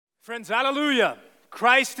Friends, hallelujah.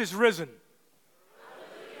 Christ is risen.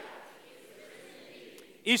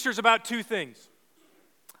 Easter's about two things.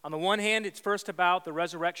 On the one hand, it's first about the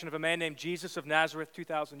resurrection of a man named Jesus of Nazareth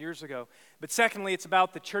 2,000 years ago. But secondly, it's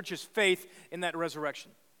about the church's faith in that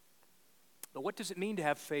resurrection. But what does it mean to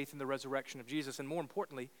have faith in the resurrection of Jesus? And more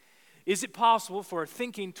importantly, is it possible for a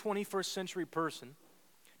thinking 21st century person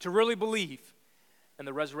to really believe in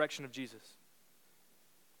the resurrection of Jesus?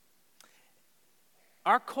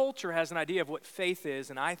 Our culture has an idea of what faith is,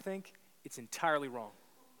 and I think it's entirely wrong.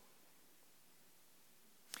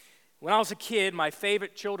 When I was a kid, my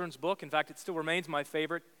favorite children's book, in fact, it still remains my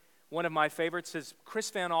favorite, one of my favorites is Chris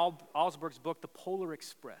Van Allsburg's book, The Polar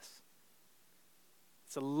Express.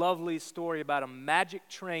 It's a lovely story about a magic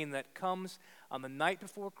train that comes on the night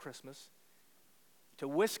before Christmas to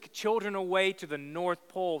whisk children away to the North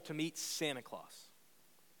Pole to meet Santa Claus.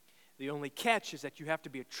 The only catch is that you have to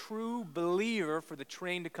be a true believer for the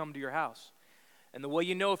train to come to your house. And the way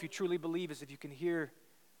you know if you truly believe is if you can hear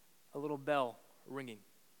a little bell ringing.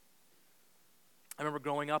 I remember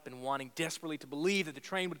growing up and wanting desperately to believe that the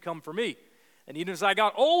train would come for me. And even as I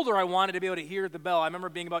got older, I wanted to be able to hear the bell. I remember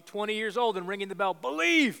being about 20 years old and ringing the bell,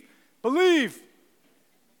 believe, believe.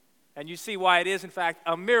 And you see why it is, in fact,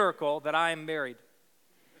 a miracle that I am married.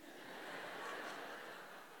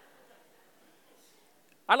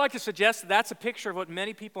 I'd like to suggest that that's a picture of what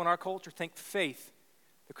many people in our culture think faith,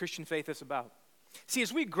 the Christian faith, is about. See,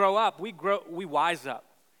 as we grow up, we wise up.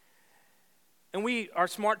 And we are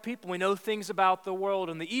smart people. We know things about the world.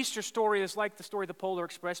 And the Easter story is like the story of the Polar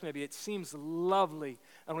Express, maybe. It seems lovely,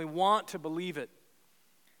 and we want to believe it.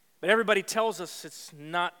 But everybody tells us it's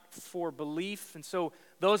not for belief. And so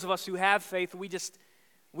those of us who have faith, we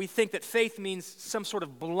think that faith means some sort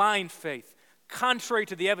of blind faith. Contrary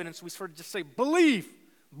to the evidence, we sort of just say, believe,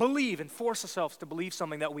 and force ourselves to believe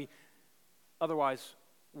something that we otherwise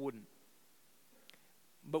wouldn't.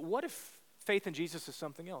 But what if faith in Jesus is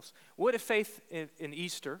something else? What if faith in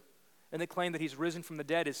Easter and the claim that he's risen from the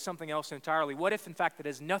dead is something else entirely? What if, in fact, it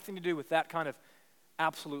has nothing to do with that kind of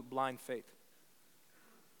absolute blind faith?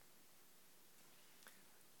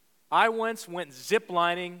 I once went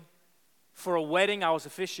ziplining for a wedding I was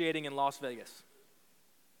officiating in Las Vegas.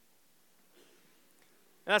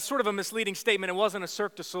 And that's sort of a misleading statement. It wasn't a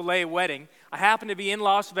Cirque du Soleil wedding. I happened to be in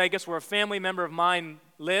Las Vegas where a family member of mine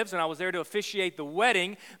lives, and I was there to officiate the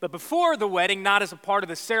wedding. But before the wedding, not as a part of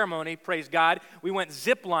the ceremony, praise God, we went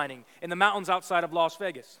ziplining in the mountains outside of Las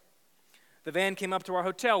Vegas. The van came up to our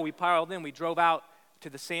hotel. We piled in. We drove out to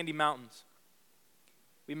the Sandy Mountains.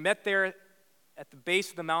 We met there at the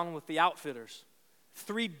base of the mountain with the outfitters.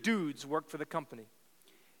 3 dudes worked for the company.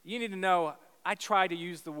 You need to know, I try to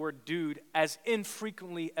use the word dude as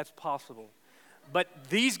infrequently as possible. But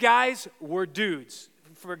these guys were dudes.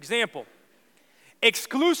 For example,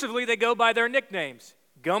 exclusively they go by their nicknames,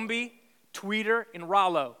 Gumby, Tweeter, and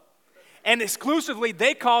Rollo. And exclusively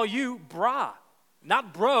they call you Bra,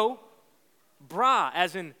 not bro, Bra,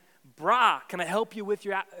 as in Bra, can I help you with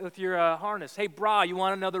your harness? Hey, Bra, you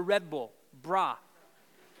want another Red Bull? Bra.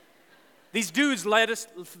 These dudes lead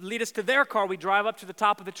us to their car. We drive up to the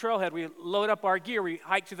top of the trailhead. We load up our gear. We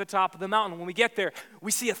hike to the top of the mountain. When we get there,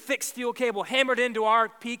 we see a thick steel cable hammered into our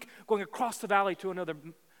peak going across the valley to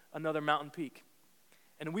another mountain peak.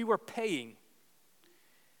 And we were paying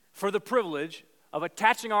for the privilege of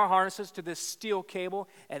attaching our harnesses to this steel cable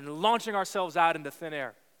and launching ourselves out into thin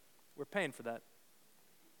air. We're paying for that.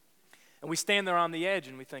 And we stand there on the edge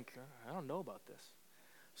and we think, I don't know about this.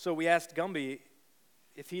 So we asked Gumby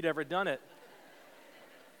if he'd ever done it.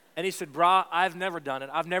 And he said, Bra, I've never done it.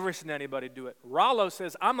 I've never seen anybody do it. Rollo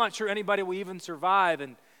says, I'm not sure anybody will even survive.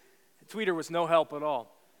 And Tweeter was no help at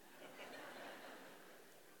all.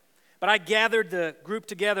 But I gathered the group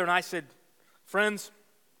together and I said, friends,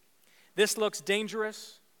 this looks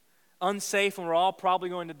dangerous, unsafe, and we're all probably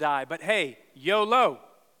going to die. But hey, YOLO,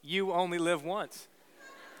 you only live once.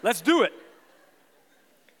 Let's do it.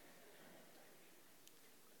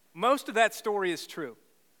 Most of that story is true.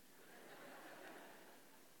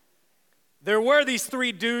 There were these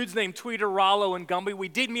 3 dudes named Tweeter, Rollo, and Gumby. We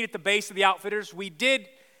did meet at the base of the outfitters. We did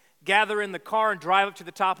gather in the car and drive up to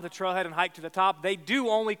the top of the trailhead and hike to the top. They do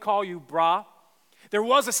only call you Bra. There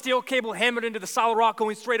was a steel cable hammered into the solid rock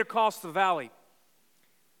going straight across the valley.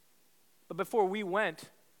 But before we went,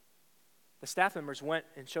 the staff members went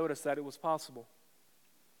and showed us that it was possible.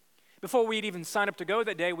 Before we had even signed up to go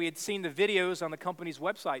that day, we had seen the videos on the company's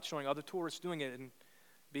website showing other tourists doing it and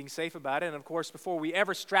being safe about it. And of course, before we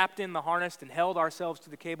ever strapped in the harness and held ourselves to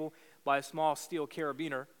the cable by a small steel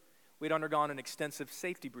carabiner, we'd undergone an extensive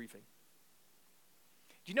safety briefing.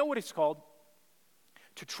 Do you know what it's called?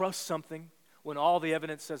 To trust something when all the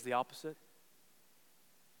evidence says the opposite?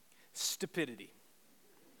 Stupidity.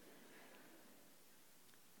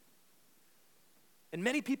 And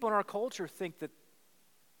many people in our culture think that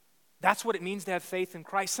that's what it means to have faith in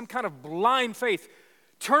Christ, some kind of blind faith.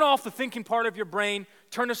 Turn off the thinking part of your brain,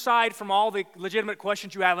 turn aside from all the legitimate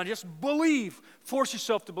questions you have, and just believe. Force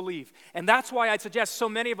yourself to believe. And that's why I'd suggest so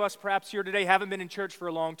many of us perhaps here today haven't been in church for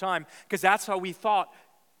a long time, because that's how we thought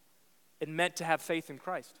it meant to have faith in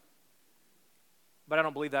Christ. But I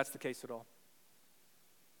don't believe that's the case at all.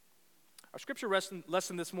 Our scripture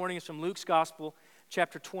lesson this morning is from Luke's Gospel,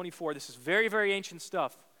 chapter 24. This is very, very ancient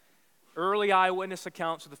stuff. Early eyewitness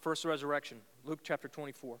accounts of the first resurrection. Luke chapter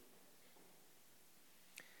 24.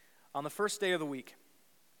 On the first day of the week,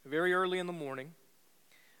 very early in the morning,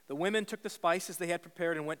 the women took the spices they had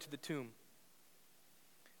prepared and went to the tomb.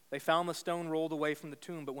 They found the stone rolled away from the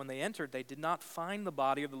tomb, but when they entered, they did not find the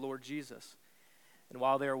body of the Lord Jesus. And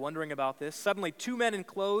while they were wondering about this, suddenly 2 men in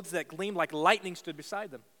clothes that gleamed like lightning stood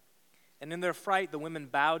beside them. And in their fright, the women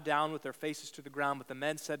bowed down with their faces to the ground, but the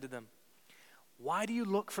men said to them, "Why do you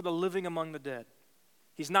look for the living among the dead?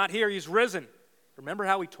 He's not here, he's risen. Remember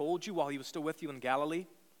how he told you while he was still with you in Galilee?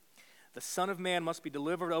 The Son of Man must be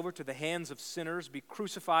delivered over to the hands of sinners, be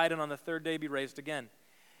crucified, and on the third day be raised again."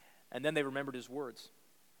 And then they remembered his words.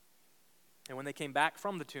 And when they came back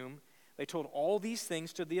from the tomb, they told all these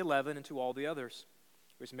things to the 11 and to all the others.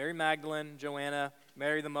 It was Mary Magdalene, Joanna,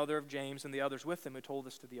 Mary the mother of James, and the others with them who told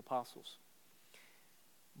this to the apostles.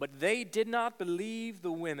 But they did not believe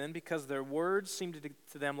the women because their words seemed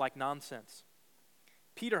to them like nonsense.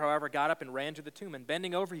 Peter, however, got up and ran to the tomb, and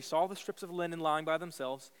bending over, he saw the strips of linen lying by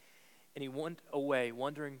themselves, and he went away,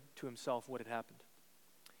 wondering to himself what had happened.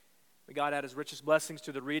 May God add his richest blessings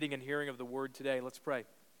to the reading and hearing of the word today. Let's pray.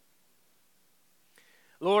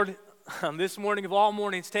 Lord, on this morning of all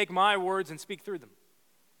mornings, take my words and speak through them.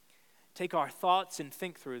 Take our thoughts and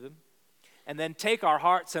think through them, and then take our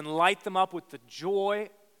hearts and light them up with the joy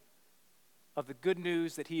of the good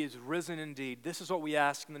news that he is risen indeed. This is what we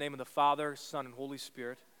ask in the name of the Father, Son, and Holy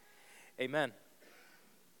Spirit. Amen.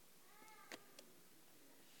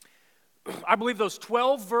 I believe those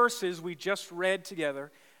 12 verses we just read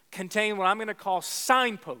together contain what I'm going to call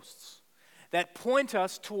signposts that point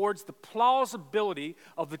us towards the plausibility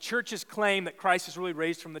of the church's claim that Christ is really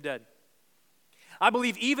raised from the dead. I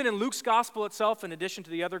believe even in Luke's gospel itself, in addition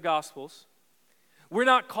to the other gospels, we're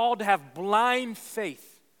not called to have blind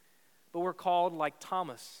faith, but we're called, like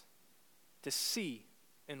Thomas, to see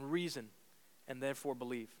and reason and therefore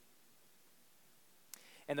believe.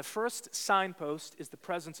 And the first signpost is the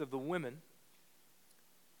presence of the women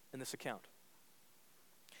in this account.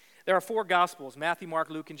 There are 4 gospels, Matthew,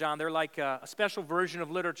 Mark, Luke, and John. They're like a special version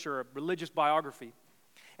of literature, a religious biography.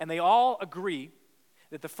 And they all agree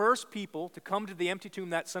that the first people to come to the empty tomb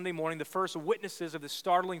that Sunday morning, the first witnesses of this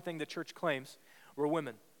startling thing the church claims, were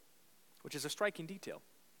women, which is a striking detail.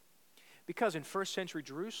 Because in first century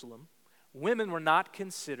Jerusalem, women were not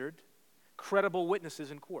considered credible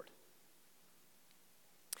witnesses in court.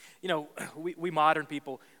 You know, we modern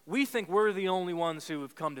people, we think we're the only ones who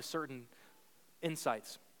have come to certain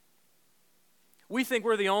insights. We think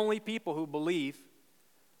we're the only people who believe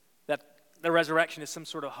that the resurrection is some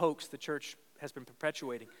sort of hoax the church has been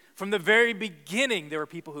perpetuating. From the very beginning, there were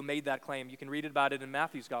people who made that claim. You can read about it in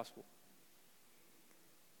Matthew's gospel.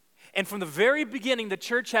 And from the very beginning, the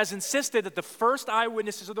church has insisted that the first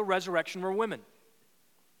eyewitnesses of the resurrection were women.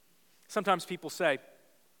 Sometimes people say,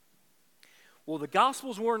 well, the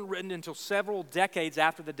Gospels weren't written until several decades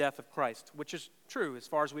after the death of Christ, which is true as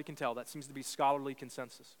far as we can tell. That seems to be scholarly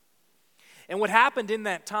consensus. And what happened in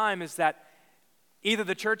that time is that either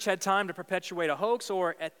the church had time to perpetuate a hoax,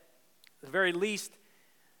 or at the very least,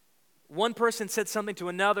 one person said something to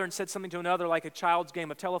another and said something to another like a child's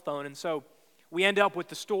game of telephone. And so we end up with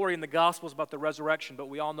the story in the Gospels about the resurrection, but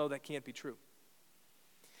we all know that can't be true.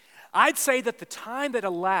 I'd say that the time that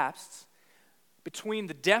elapsed between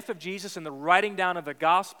the death of Jesus and the writing down of the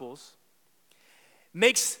Gospels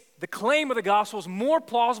makes the claim of the Gospels more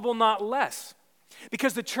plausible, not less,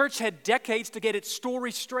 because the church had decades to get its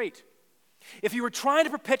story straight. If you were trying to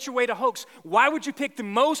perpetuate a hoax, why would you pick the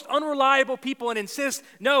most unreliable people and insist,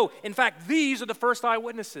 no, in fact, these are the first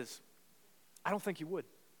eyewitnesses? I don't think you would.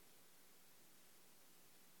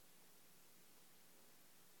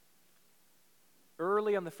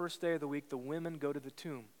 Early on the first day of the week, the women go to the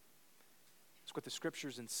tomb. That's what the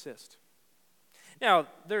scriptures insist. Now,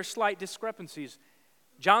 there are slight discrepancies.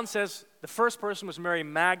 John says the first person was Mary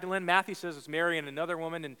Magdalene. Matthew says it's Mary and another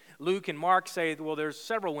woman. And Luke and Mark say, well, there's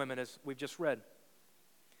several women, as we've just read.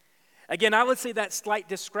 Again, I would say that slight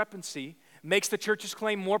discrepancy makes the church's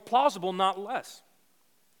claim more plausible, not less.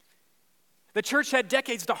 The church had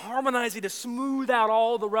decades to harmonize it, to smooth out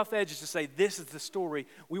all the rough edges, to say, this is the story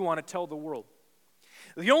we want to tell the world.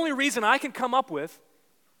 The only reason I can come up with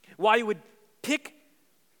why you would pick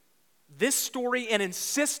this story and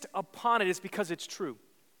insist upon it is because it's true.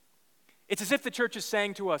 It's as if the church is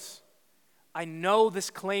saying to us, I know this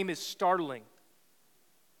claim is startling,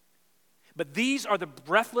 but these are the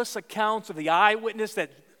breathless accounts of the eyewitnesses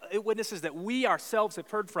that we ourselves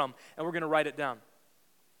have heard from, and we're going to write it down.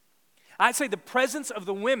 I'd say the presence of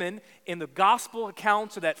the women in the gospel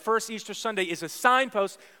accounts of that first Easter Sunday is a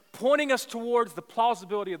signpost pointing us towards the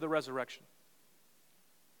plausibility of the resurrection.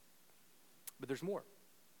 But there's more.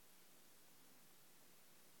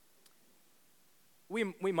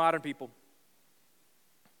 We modern people,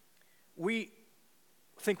 we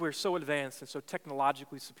think we're so advanced and so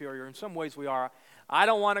technologically superior. In some ways we are. I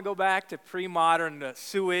don't want to go back to pre-modern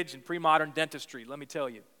sewage and pre-modern dentistry, let me tell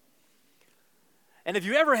you. And if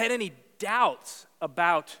you ever had any doubts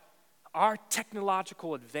about our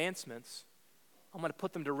technological advancements, I'm going to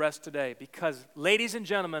put them to rest today because, ladies and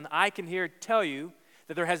gentlemen, I can tell you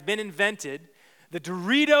that there has been invented the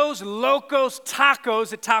Doritos Locos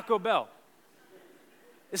Tacos at Taco Bell.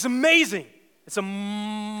 It's amazing. It's a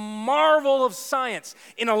marvel of science.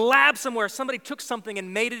 In a lab somewhere, somebody took something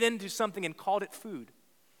and made it into something and called it food.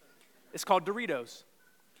 It's called Doritos.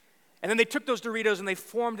 And then they took those Doritos and they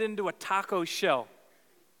formed it into a taco shell.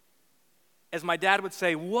 As my dad would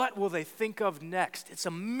say, what will they think of next? It's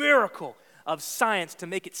a miracle of science to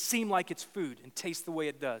make it seem like it's food and taste the way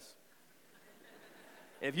it does.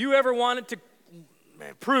 If you ever wanted to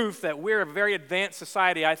proof that we're a very advanced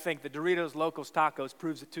society, I think the Doritos Locos Tacos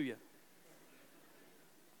proves it to you.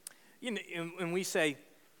 You know, and we say,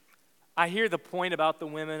 I hear the point about the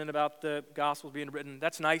women and about the Gospels being written.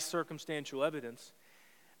 That's nice circumstantial evidence.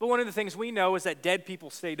 But one of the things we know is that dead people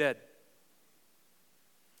stay dead.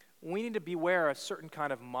 We need to beware a certain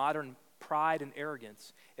kind of modern pride and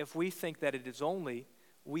arrogance if we think that it is only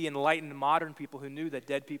we enlightened modern people who knew that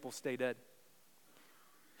dead people stay dead.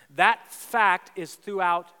 That fact is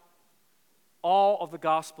throughout all of the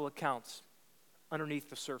gospel accounts underneath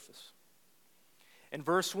the surface. In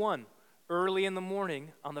verse 1, early in the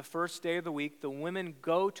morning, on the first day of the week, the women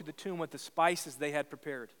go to the tomb with the spices they had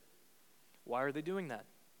prepared. Why are they doing that?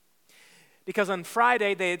 Because on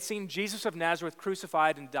Friday, they had seen Jesus of Nazareth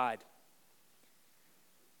crucified and died.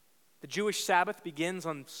 The Jewish Sabbath begins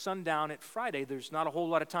on sundown at Friday. There's not a whole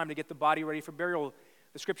lot of time to get the body ready for burial.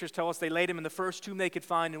 The scriptures tell us they laid him in the first tomb they could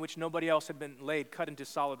find in which nobody else had been laid, cut into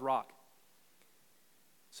solid rock.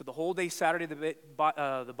 So the whole day Saturday,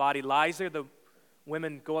 the body lies there. The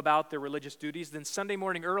women go about their religious duties. Then Sunday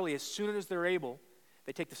morning early, as soon as they're able,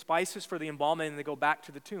 they take the spices for the embalming and they go back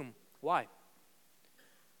to the tomb. Why?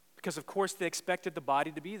 Because, of course, they expected the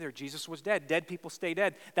body to be there. Jesus was dead. Dead people stay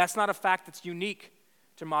dead. That's not a fact that's unique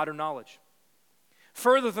to modern knowledge.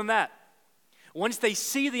 Further than that, once they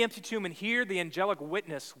see the empty tomb and hear the angelic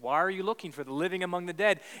witness, why are you looking for the living among the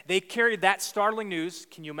dead? They carried that startling news,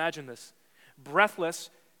 can you imagine this,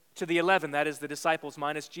 breathless to the 11, that is the disciples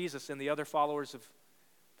minus Jesus and the other followers of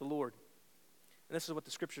the Lord. And this is what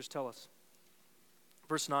the scriptures tell us.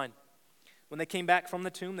 Verse 9. When they came back from the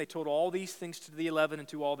tomb, they told all these things to the 11 and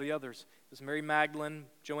to all the others. It was Mary Magdalene,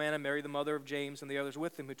 Joanna, Mary the mother of James, and the others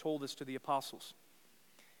with them who told this to the apostles.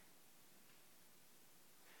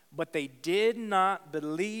 But they did not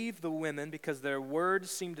believe the women because their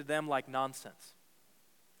words seemed to them like nonsense.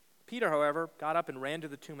 Peter, however, got up and ran to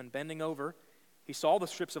the tomb, and bending over, he saw the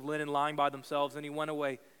strips of linen lying by themselves, and he went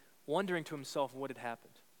away, wondering to himself what had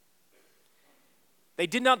happened. They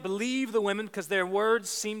did not believe the women because their words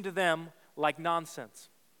seemed to them like nonsense.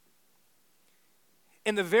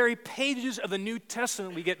 In the very pages of the New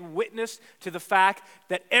Testament, we get witness to the fact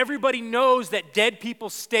that everybody knows that dead people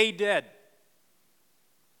stay dead.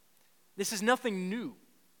 This is nothing new.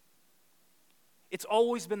 It's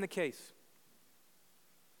always been the case.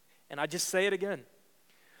 And I just say it again.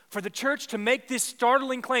 For the church to make this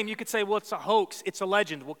startling claim, you could say, well, it's a hoax, it's a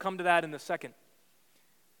legend. We'll come to that in a second.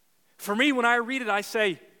 For me, when I read it, I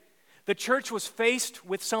say, the church was faced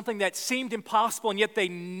with something that seemed impossible, and yet they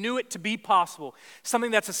knew it to be possible.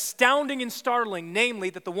 Something that's astounding and startling, namely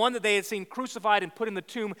that the one that they had seen crucified and put in the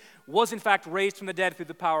tomb was in fact raised from the dead through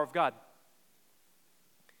the power of God.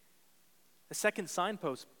 The second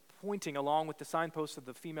signpost pointing along with the signpost of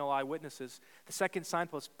the female eyewitnesses, the second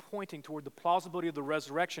signpost pointing toward the plausibility of the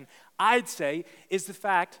resurrection, I'd say, is the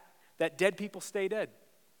fact that dead people stay dead.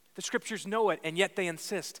 The scriptures know it, and yet they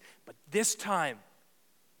insist. But this time,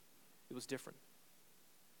 it was different.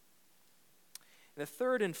 And the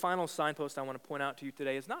third and final signpost I want to point out to you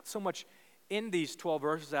today is not so much in these 12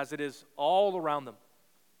 verses as it is all around them.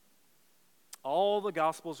 All the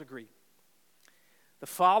Gospels agree. The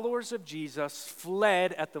followers of Jesus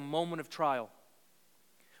fled at the moment of trial.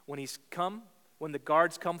 When the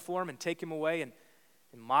guards come for him and take him away and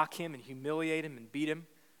mock him and humiliate him and beat him,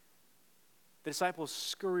 the disciples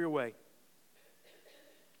scurry away.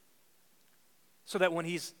 So that when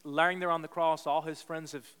he's lying there on the cross, all his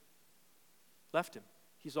friends have left him.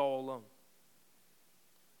 He's all alone.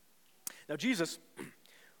 Now, Jesus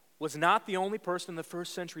was not the only person in the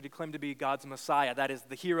first century to claim to be God's Messiah, that is,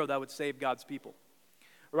 the hero that would save God's people.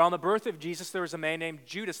 Around the birth of Jesus, there was a man named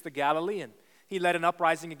Judas the Galilean. He led an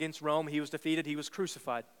uprising against Rome. He was defeated. He was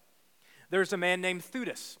crucified. There was a man named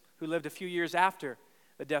Theudas who lived a few years after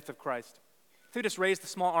the death of Christ. Theudas raised a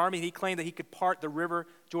small army. He claimed that he could part the river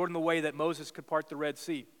Jordan the way that Moses could part the Red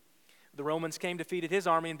Sea. The Romans came, defeated his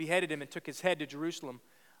army, and beheaded him and took his head to Jerusalem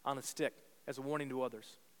on a stick as a warning to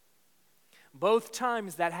others. Both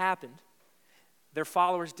times that happened, their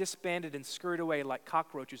followers disbanded and scurried away like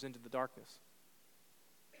cockroaches into the darkness.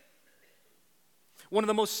 One of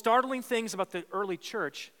the most startling things about the early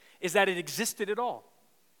church is that it existed at all.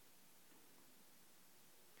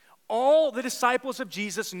 All the disciples of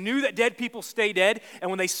Jesus knew that dead people stay dead, and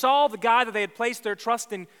when they saw the guy that they had placed their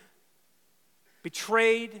trust in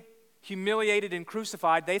betrayed, humiliated, and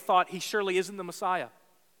crucified, they thought he surely isn't the Messiah.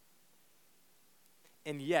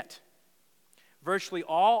 And yet, virtually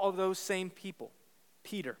all of those same people,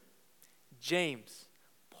 Peter, James,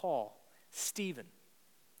 Paul, Stephen,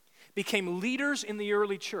 became leaders in the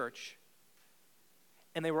early church,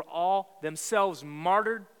 and they were all themselves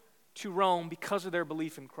martyred to Rome because of their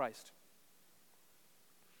belief in Christ.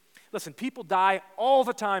 Listen, people die all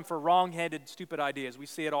the time for wrong-headed, stupid ideas. We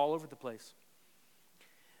see it all over the place.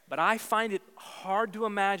 But I find it hard to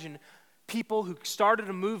imagine people who started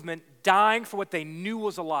a movement dying for what they knew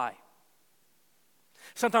was a lie.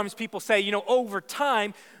 Sometimes people say, over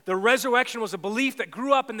time, the resurrection was a belief that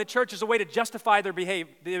grew up in the church as a way to justify their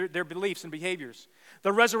beliefs and behaviors.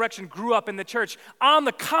 The resurrection grew up in the church. On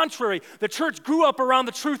the contrary, the church grew up around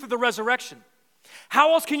the truth of the resurrection.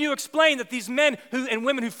 How else can you explain that these men and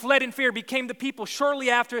women who fled in fear became the people shortly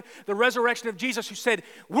after the resurrection of Jesus who said,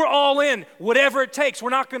 we're all in, whatever it takes, we're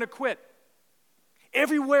not going to quit.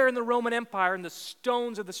 Everywhere in the Roman Empire, and the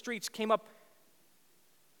stones of the streets came up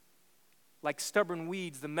like stubborn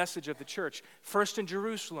weeds, the message of the church. First in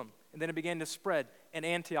Jerusalem, and then it began to spread in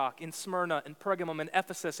Antioch, in Smyrna, in Pergamum, in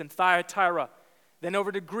Ephesus, in Thyatira, then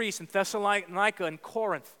over to Greece, in Thessalonica, and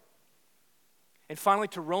Corinth, and finally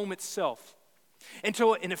to Rome itself.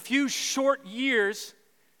 Until in a few short years,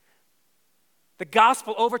 the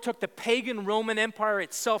gospel overtook the pagan Roman Empire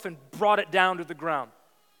itself and brought it down to the ground.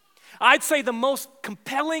 I'd say the most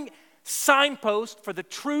compelling signpost for the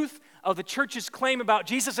truth of the church's claim about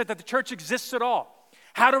Jesus is that the church exists at all.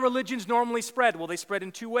 How do religions normally spread? Well, they spread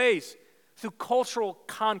in two ways. Through cultural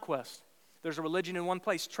conquest. There's a religion in one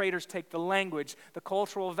place. Traders take the language, the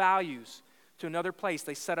cultural values to another place.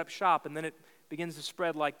 They set up shop, and then it begins to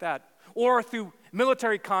spread like that. Or through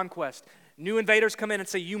military conquest. New invaders come in and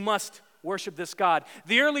say, you must worship this God.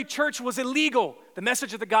 The early church was illegal. The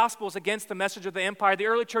message of the gospel is against the message of the empire. The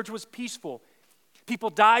early church was peaceful. People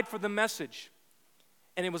died for the message,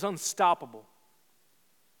 and it was unstoppable.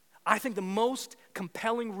 I think the most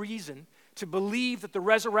compelling reason to believe that the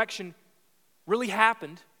resurrection really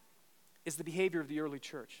happened is the behavior of the early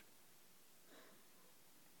church.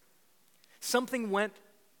 Something went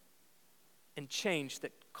and changed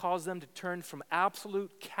that caused them to turn from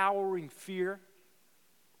absolute cowering fear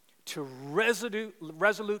to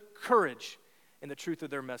resolute courage in the truth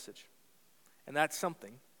of their message. And that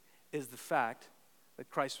something is the fact that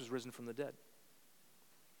Christ was risen from the dead.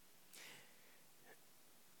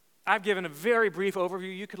 I've given a very brief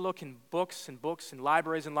overview. You could look in books and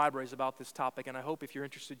libraries about this topic, and I hope if you're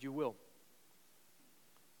interested, you will.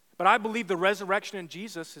 But I believe the resurrection in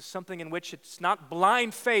Jesus is something in which it's not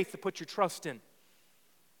blind faith to put your trust in.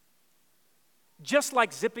 Just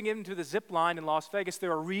like zipping into the zip line in Las Vegas,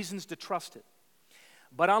 there are reasons to trust it.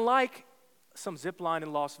 But unlike some zip line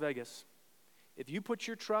in Las Vegas, if you put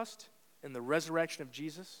your trust in the resurrection of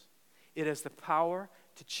Jesus, it has the power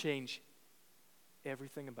to change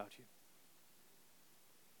everything about you.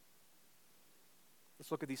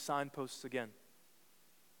 Let's look at these signposts again.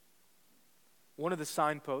 One of the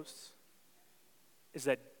signposts is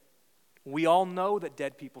that we all know that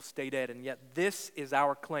dead people stay dead, and yet this is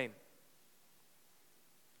our claim.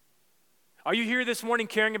 Are you here this morning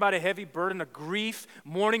carrying about a heavy burden of grief,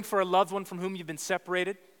 mourning for a loved one from whom you've been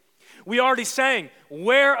separated? We already sang,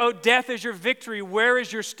 where, O death, is your victory? Where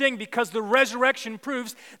is your sting? Because the resurrection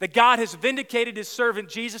proves that God has vindicated his servant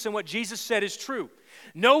Jesus, and what Jesus said is true.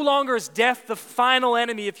 No longer is death the final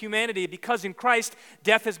enemy of humanity because in Christ,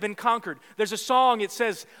 death has been conquered. There's a song, it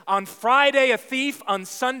says, on Friday a thief, on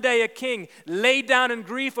Sunday a king, laid down in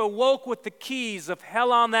grief, awoke with the keys of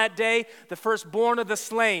hell on that day, the firstborn of the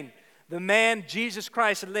slain. The man, Jesus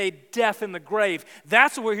Christ, had laid death in the grave.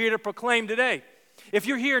 That's what we're here to proclaim today. If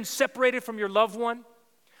you're here and separated from your loved one,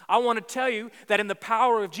 I want to tell you that in the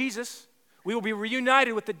power of Jesus, we will be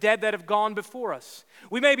reunited with the dead that have gone before us.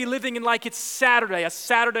 We may be living in like it's Saturday, a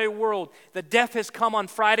Saturday world. The death has come on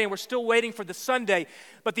Friday and we're still waiting for the Sunday.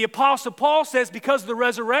 But the Apostle Paul says because the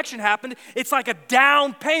resurrection happened, it's like a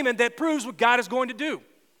down payment that proves what God is going to do.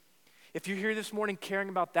 If you're here this morning caring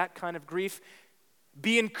about that kind of grief,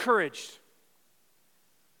 be encouraged.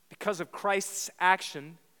 Because of Christ's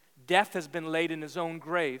action, death has been laid in his own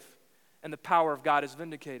grave and the power of God is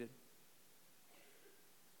vindicated.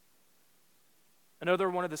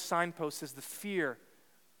 Another one of the signposts is the fear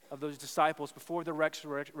of those disciples before the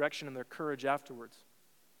resurrection and their courage afterwards.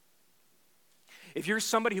 If you're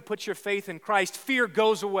somebody who puts your faith in Christ, fear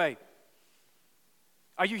goes away.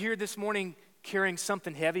 Are you here this morning carrying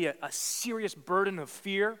something heavy, a serious burden of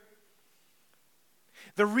fear?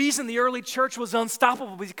 The reason the early church was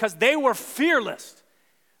unstoppable was because they were fearless.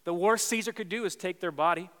 The worst Caesar could do is take their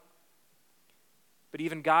body, but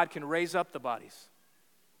even God can raise up the bodies.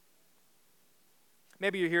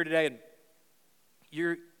 Maybe you're here today and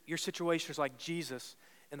your situation is like Jesus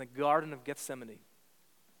in the Garden of Gethsemane.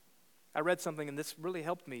 I read something and this really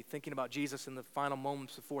helped me thinking about Jesus in the final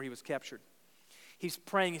moments before he was captured. He's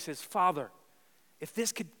praying, he says, Father, if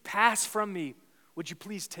this could pass from me, would you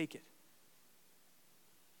please take it?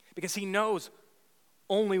 Because he knows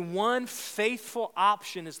only one faithful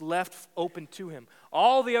option is left open to him.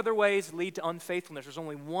 All the other ways lead to unfaithfulness. There's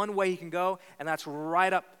only one way he can go, and that's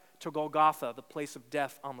right up to Golgotha, the place of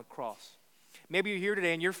death on the cross. Maybe you're here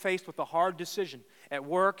today and you're faced with a hard decision at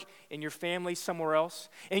work, in your family, somewhere else,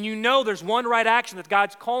 and you know there's one right action that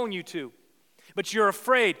God's calling you to, but you're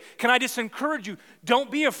afraid. Can I just encourage you,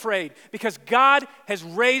 don't be afraid, because God has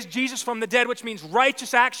raised Jesus from the dead, which means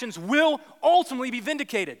righteous actions will ultimately be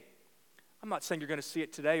vindicated. I'm not saying you're going to see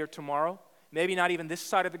it today or tomorrow, maybe not even this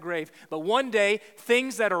side of the grave, but one day,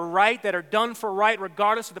 things that are right, that are done for right,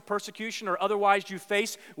 regardless of the persecution or otherwise you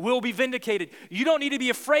face, will be vindicated. You don't need to be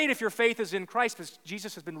afraid if your faith is in Christ, because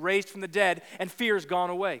Jesus has been raised from the dead and fear has gone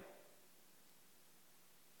away.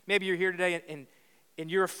 Maybe you're here today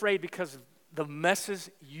and you're afraid because of the messes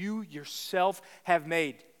you yourself have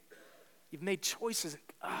made. You've made choices.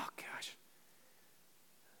 Oh, gosh.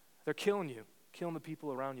 They're killing you, killing the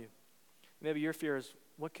people around you. Maybe your fear is,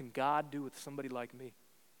 what can God do with somebody like me?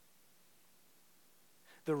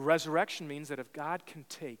 The resurrection means that if God can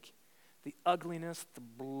take the ugliness, the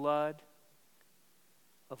blood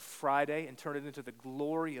of Friday and turn it into the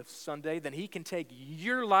glory of Sunday, then he can take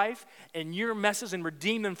your life and your messes and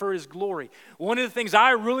redeem them for his glory. One of the things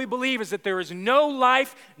I really believe is that there is no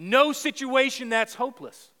life, no situation that's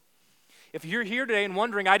hopeless. If you're here today and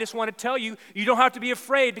wondering, I just want to tell you, you don't have to be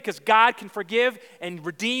afraid because God can forgive and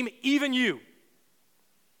redeem even you.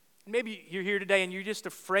 Maybe you're here today and you're just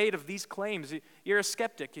afraid of these claims. You're a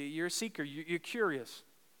skeptic, you're a seeker, you're curious.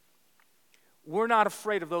 We're not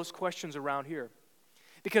afraid of those questions around here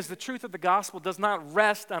because the truth of the gospel does not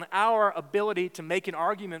rest on our ability to make an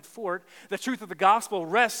argument for it. The truth of the gospel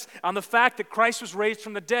rests on the fact that Christ was raised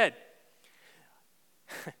from the dead.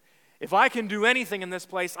 If I can do anything in this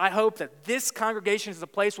place, I hope that this congregation is a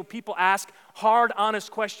place where people ask hard, honest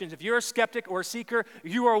questions. If you're a skeptic or a seeker,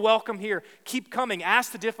 you are welcome here. Keep coming.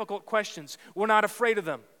 Ask the difficult questions. We're not afraid of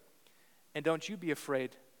them. And don't you be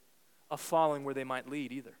afraid of following where they might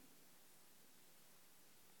lead either.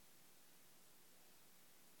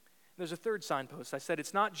 There's a third signpost. I said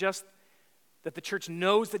it's not just that the church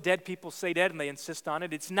knows that dead people stay dead and they insist on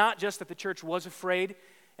it. It's not just that the church was afraid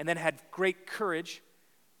and then had great courage.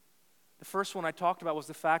 The first one I talked about was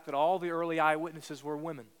the fact that all the early eyewitnesses were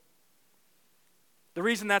women. The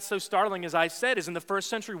reason that's so startling, as I said, is in the first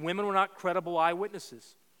century, women were not credible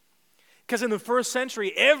eyewitnesses. Because in the first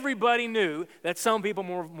century, everybody knew that some people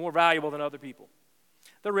were more valuable than other people.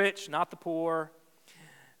 The rich, not the poor.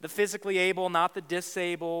 The physically able, not the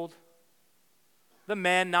disabled. The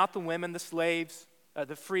men, not the women, the slaves.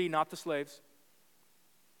 The free, not the slaves.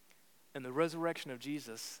 And the resurrection of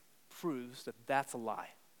Jesus proves that that's a lie.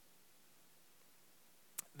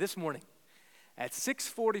 This morning, at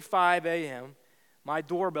 6:45 a.m., my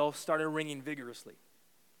doorbell started ringing vigorously.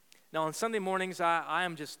 Now, on Sunday mornings, I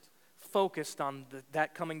am just focused on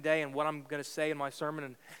that coming day and what I'm going to say in my sermon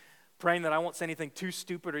and praying that I won't say anything too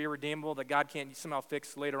stupid or irredeemable that God can't somehow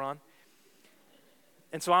fix later on.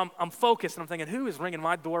 And so I'm focused, and I'm thinking, who is ringing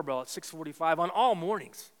my doorbell at 6:45 on all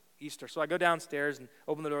mornings, Easter? So I go downstairs and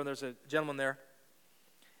open the door, and there's a gentleman there.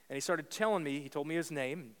 And he started telling me, he told me his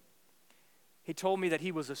name. He told me that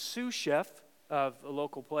he was a sous chef of a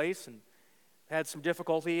local place and had some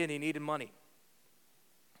difficulty, and he needed money.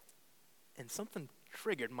 And something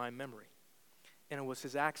triggered my memory, and it was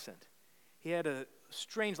his accent. He had a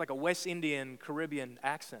strange, like a West Indian, Caribbean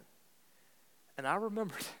accent. And I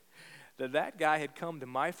remembered that guy had come to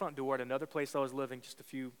my front door at another place I was living just a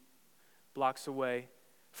few blocks away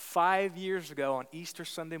 5 years ago on Easter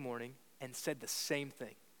Sunday morning and said the same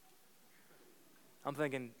thing. I'm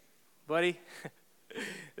thinking, buddy,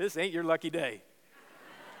 this ain't your lucky day.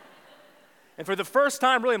 And for the first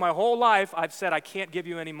time really in my whole life, I've said I can't give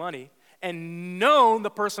you any money and known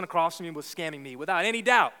the person across from me was scamming me without any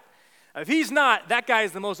doubt. If he's not, that guy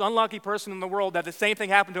is the most unlucky person in the world that the same thing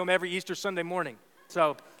happened to him every Easter Sunday morning.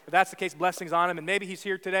 So if that's the case, blessings on him. And maybe he's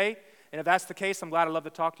here today. And if that's the case, I'm glad I'd love to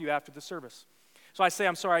talk to you after the service. So I say,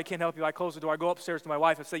 I'm sorry, I can't help you. I close the door. I go upstairs to my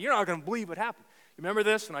wife and say, you're not going to believe what happened. You remember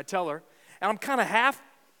this? And I tell her. And I'm kind of half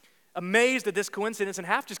amazed at this coincidence and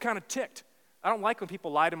half just kind of ticked. I don't like when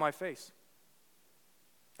people lie to my face.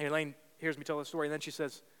 And Elaine hears me tell the story. And then she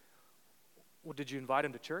says, well, did you invite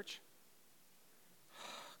him to church?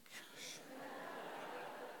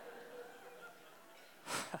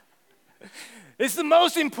 It's the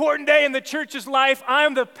most important day in the church's life.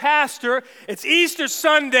 I'm the pastor. It's Easter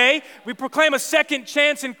Sunday. We proclaim a second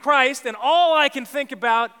chance in Christ, and all I can think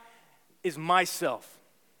about is myself.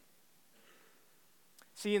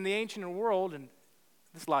 See, in the ancient world, and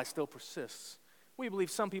this lie still persists, we believe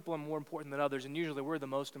some people are more important than others, and usually we're the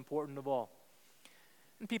most important of all.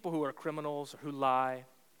 And people who are criminals, or who lie,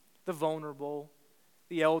 the vulnerable,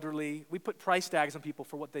 the elderly, we put price tags on people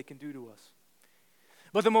for what they can do to us.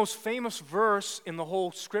 But the most famous verse in the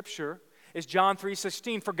whole Scripture is John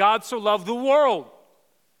 3:16. For God so loved the world.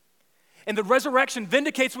 And the resurrection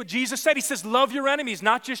vindicates what Jesus said. He says, love your enemies,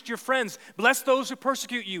 not just your friends. Bless those who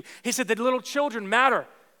persecute you. He said that little children matter.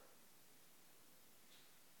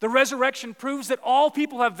 The resurrection proves that all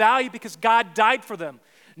people have value because God died for them.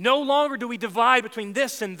 No longer do we divide between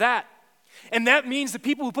this and that. And that means the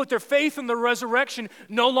people who put their faith in the resurrection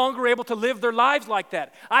no longer are able to live their lives like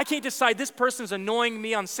that. I can't decide this person is annoying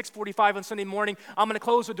me on 6:45 on Sunday morning. I'm going to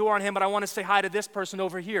close the door on him, but I want to say hi to this person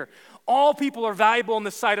over here. All people are valuable in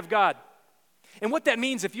the sight of God. And what that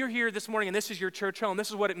means, if you're here this morning and this is your church home, this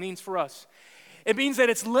is what it means for us. It means that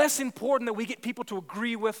it's less important that we get people to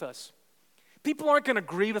agree with us. People aren't going to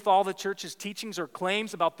agree with all the church's teachings or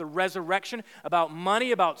claims about the resurrection, about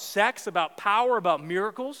money, about sex, about power, about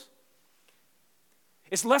miracles.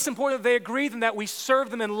 It's less important that they agree than that we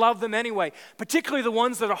serve them and love them anyway, particularly the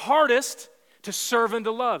ones that are hardest to serve and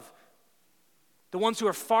to love, the ones who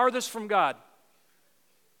are farthest from God.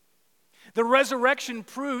 The resurrection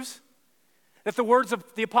proves that the words of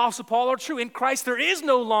the Apostle Paul are true. In Christ there is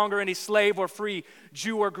no longer any slave or free,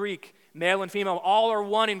 Jew or Greek, male and female. All are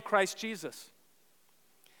one in Christ Jesus.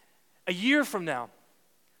 A year from now,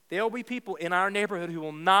 there will be people in our neighborhood who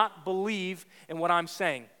will not believe in what I'm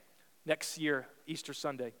saying next year, Easter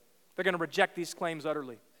Sunday. They're going to reject these claims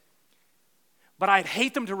utterly. But I'd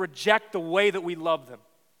hate them to reject the way that we love them.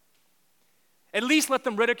 At least let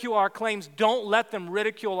them ridicule our claims. Don't let them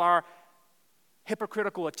ridicule our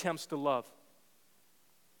hypocritical attempts to love.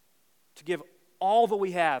 To give all that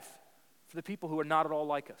we have for the people who are not at all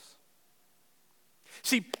like us.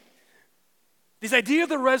 See, this idea of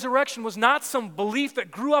the resurrection was not some belief that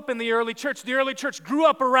grew up in the early church. The early church grew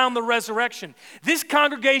up around the resurrection. This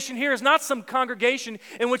congregation here is not some congregation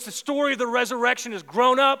in which the story of the resurrection has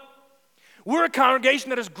grown up. We're a congregation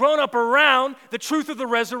that has grown up around the truth of the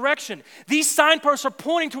resurrection. These signposts are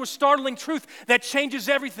pointing to a startling truth that changes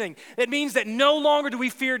everything. It means that no longer do we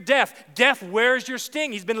fear death. Death, where's your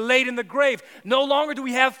sting? He's been laid in the grave. No longer do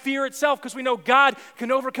we have fear itself because we know God can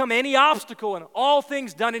overcome any obstacle, and all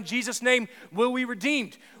things done in Jesus' name will be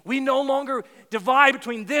redeemed. We no longer divide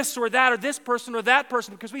between this or this person or that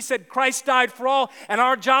person because we said Christ died for all, and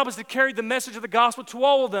our job is to carry the message of the gospel to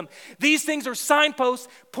all of them. These things are signposts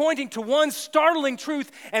pointing to one startling truth,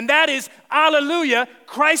 and that is, hallelujah,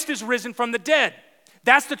 Christ is risen from the dead.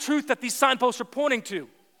 That's the truth that these signposts are pointing to.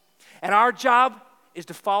 And our job is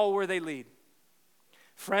to follow where they lead.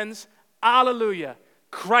 Friends, hallelujah,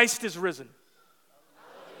 Christ is risen.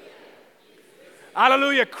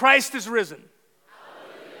 Hallelujah, Christ is risen.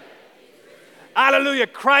 Hallelujah,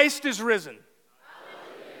 Christ is risen.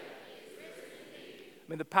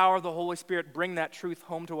 May the power of the Holy Spirit bring that truth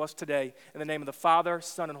home to us today. In the name of the Father,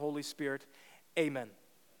 Son, and Holy Spirit, amen.